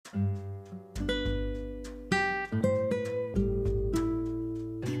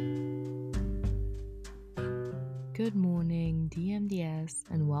Good morning, DMDS,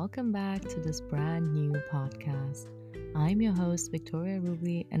 and welcome back to this brand new podcast. I'm your host, Victoria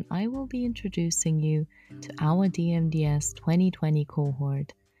Ruby, and I will be introducing you to our DMDS 2020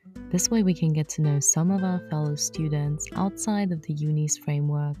 cohort. This way, we can get to know some of our fellow students outside of the uni's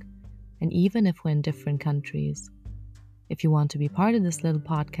framework, and even if we're in different countries. If you want to be part of this little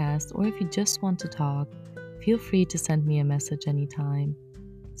podcast, or if you just want to talk, feel free to send me a message anytime.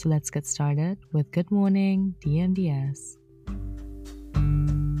 So let's get started with Good Morning, DMDS.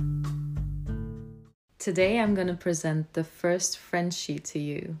 Today I'm going to present the first Frenchie to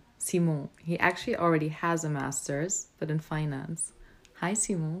you, Simon. He actually already has a master's, but in finance. Hi,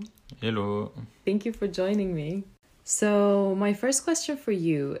 Simon. Hello. Thank you for joining me. So my first question for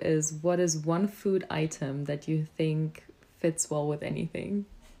you is, what is one food item that you think fits well with anything?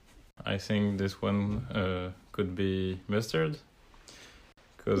 I think this one could be mustard,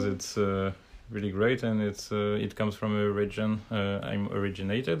 because it's really great, and it comes from a region I'm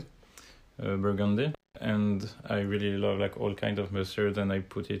originated, Burgundy, and I really love like all kinds of mustard, and I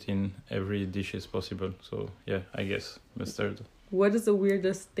put it in every dish is possible. So yeah, I guess mustard. What is the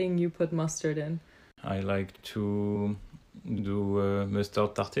weirdest thing you put mustard in? I like to do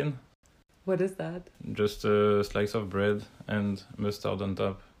mustard tartine. What is that? Just a slice of bread and mustard on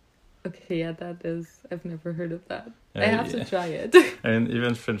top. Okay, yeah, I've never heard of that. Yeah, I have to try it. And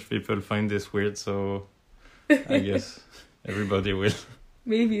even French people find this weird, so I guess everybody will.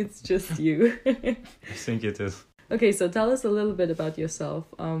 Maybe it's just you. I think it is. Okay, so tell us a little bit about yourself.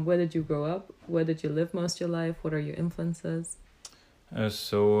 Where did you grow up? Where did you live most of your life? What are your influences?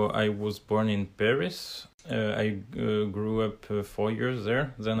 So I was born in Paris. I grew up 4 years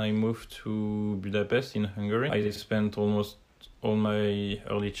there. Then I moved to Budapest in Hungary. I spent almost all my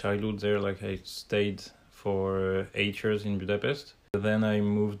early childhood there. Like I stayed for 8 years in Budapest. Then I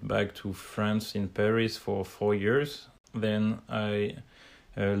moved back to France in Paris for 4 years. Then I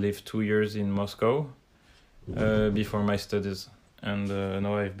lived 2 years in Moscow before my studies. And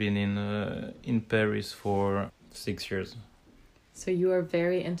now I've been in Paris for 6 years. So you are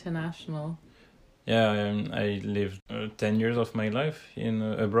very international. Yeah, I lived 10 years of my life in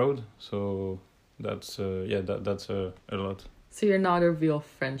abroad. So that's that's a lot. So you're not a real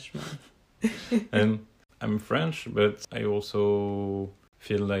Frenchman. And I'm French, but I also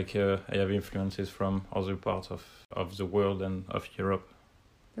feel like I have influences from other parts of the world and of Europe.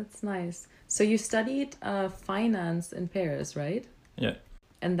 That's nice. So you studied finance in Paris, right? Yeah.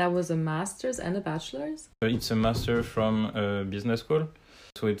 And that was a master's and a bachelor's? It's a master from a business school.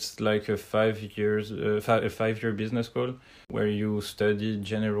 So it's like a 5 years, a 5-year business school where you study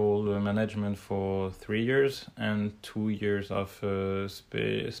general management for 3 years and 2 years of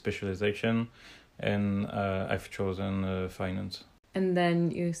specialization. And I've chosen finance. And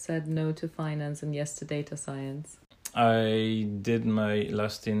then you said no to finance and yes to data science. I did my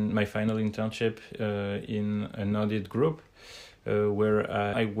final internship in an audit group where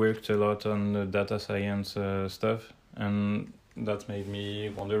I worked a lot on data science stuff, and that made me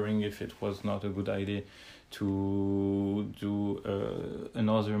wondering if it was not a good idea to do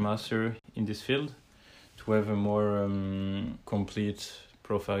another master in this field to have a more complete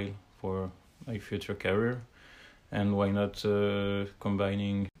profile for my future career, and why not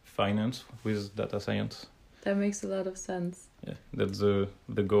combining finance with data science. That makes a lot of sense. Yeah, that's the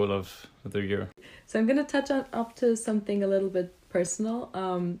goal of the year. So I'm going to touch on up to something a little bit personal.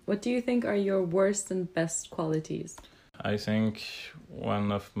 What do you think are your worst and best qualities? I think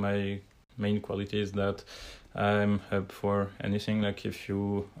one of my main qualities is that I'm up for anything. Like if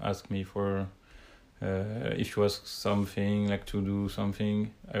you ask me for, if you ask something, like to do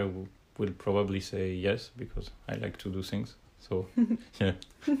something, I will probably say yes, because I like to do things. So, yeah.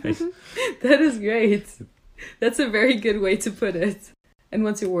 That is great. That's a very good way to put it. And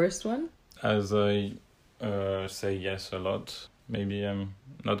what's your worst one? As I say yes a lot, maybe I'm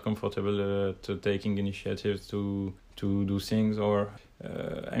not comfortable to taking initiatives to do things, or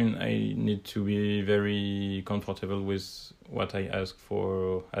I need to be very comfortable with what I ask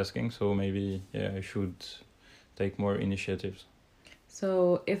for asking. So maybe I should take more initiatives.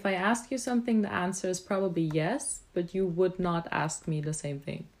 So if I ask you something, the answer is probably yes, but you would not ask me the same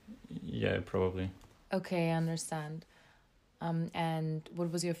thing. Yeah, probably. Okay, I understand. And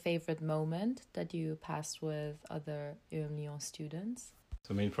what was your favorite moment that you passed with other Lyon students?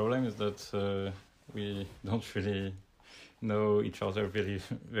 The main problem is that we don't really know each other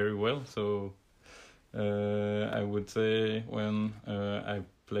very well. So I would say when I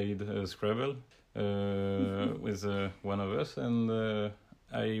played Scrabble with one of us, and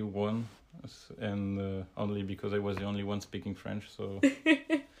I won, and only because I was the only one speaking French. So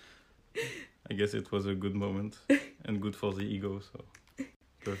I guess it was a good moment. and good for the ego. So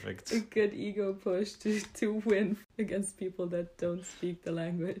perfect. A good ego push to win against people that don't speak the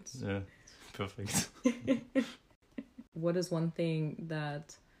language. Yeah, perfect. What is one thing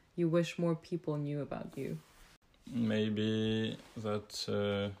that you wish more people knew about you? Maybe that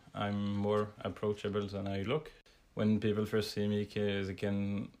I'm more approachable than I look. When people first see me, they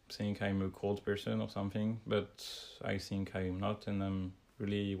can think I'm a cold person or something, but I think I'm not, and I'm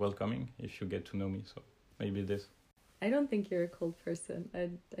really welcoming if you get to know me. So maybe this. I don't think you're a cold person.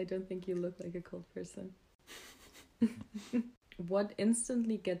 I don't think you look like a cold person. What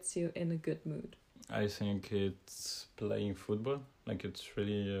instantly gets you in a good mood? I think it's playing football. Like it's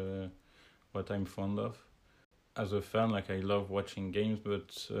really what I'm fond of. As a fan, like I love watching games,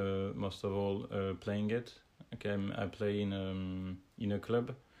 but most of all playing it. Okay, I play in a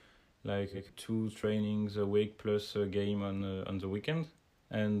club, like 2 trainings a week plus a game on the weekend,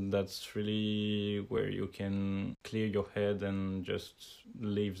 and that's really where you can clear your head and just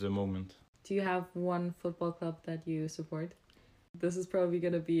live the moment. Do you have one football club that you support? This is probably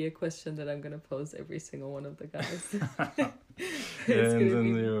going to be a question that I'm going to pose every single one of the guys.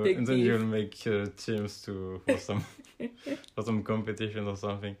 And then you'll make teams for some for some competition or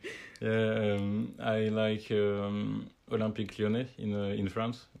something. Yeah, I like Olympique Lyonnais in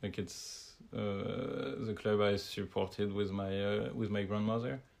France. Like it's the club I supported with my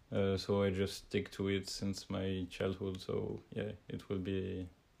grandmother. So I just stick to it since my childhood. So yeah, it will be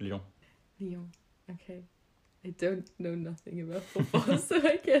Lyon. Lyon, okay. I don't know nothing about football, so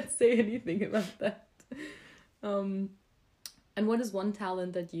I can't say anything about that. And what is one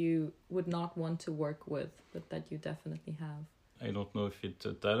talent that you would not want to work with, but that you definitely have? I don't know if it's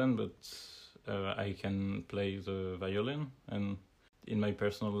a talent, but I can play the violin, and in my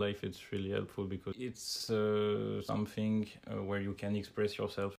personal life it's really helpful because it's something where you can express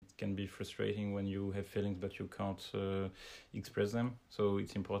yourself. It can be frustrating when you have feelings but you can't express them, so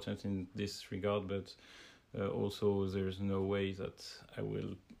it's important in this regard, but also there's no way that I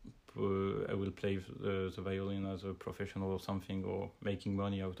will play the violin as a professional or something, or making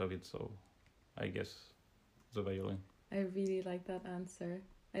money out of it, so I guess the violin. I really like that answer.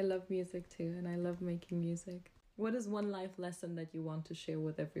 I love music too, and I love making music. What is one life lesson that you want to share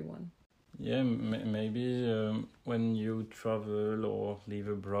with everyone? Yeah, maybe when you travel or live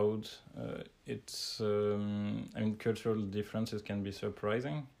abroad, cultural differences can be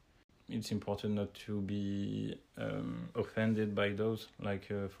surprising. It's important not to be offended by those. Like,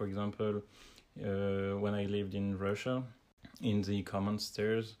 for example, when I lived in Russia, in the common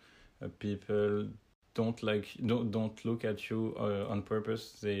stairs, people don't look at you on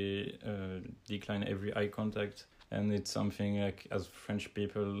purpose. They decline every eye contact, and it's something like as French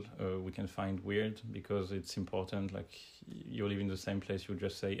people we can find weird because it's important. Like you live in the same place, you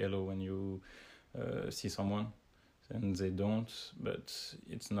just say hello when you see someone. And they don't, but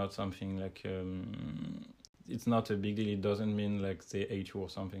it's not something like it's not a big deal. It doesn't mean like they hate you or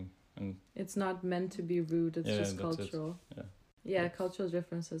something. And it's not meant to be rude. It's just cultural. Yeah, cultural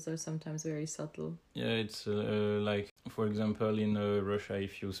differences are sometimes very subtle. Yeah, it's like, for example, in Russia,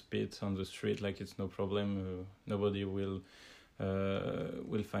 if you spit on the street, like it's no problem. Nobody will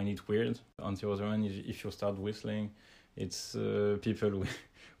find it weird. On the other hand, if you start whistling, it's people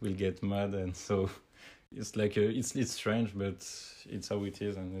will get mad, and so. It's like it's strange, but it's how it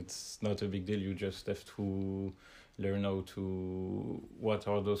is, and it's not a big deal. You just have to learn what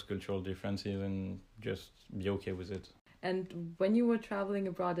are those cultural differences and just be okay with it. And when you were traveling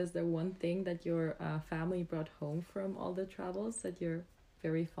abroad, is there one thing that your family brought home from all the travels that you're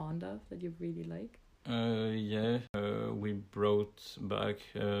very fond of, that you really like? We brought back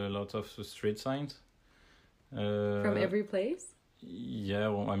a lot of street signs. From every place? Yeah,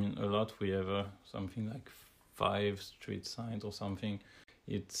 well, I mean, a lot. We have something like 5 street signs or something.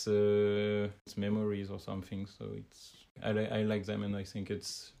 It's memories or something. So I like them, and I think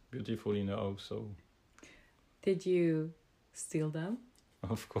it's beautiful in a house. So, did you steal them?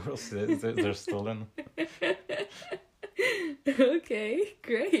 Of course, they're stolen. Okay,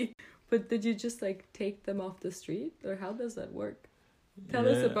 great. But did you just like take them off the street, or how does that work? Tell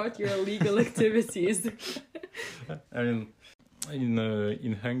us about your illegal activities. I mean.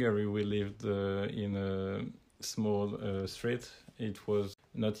 In Hungary, we lived in a small street. It was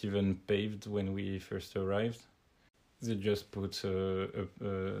not even paved when we first arrived. They just put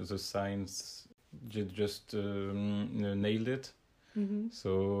the signs, just nailed it. Mm-hmm.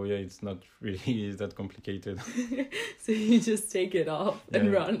 So yeah, it's not really that complicated. So you just take it off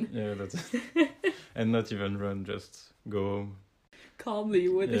and run. Yeah, that's it. And not even run, just go home. Calmly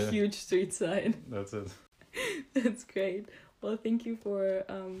with a huge street sign. That's it. That's great. Well, thank you for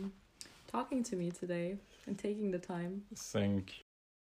talking to me today and taking the time. Thank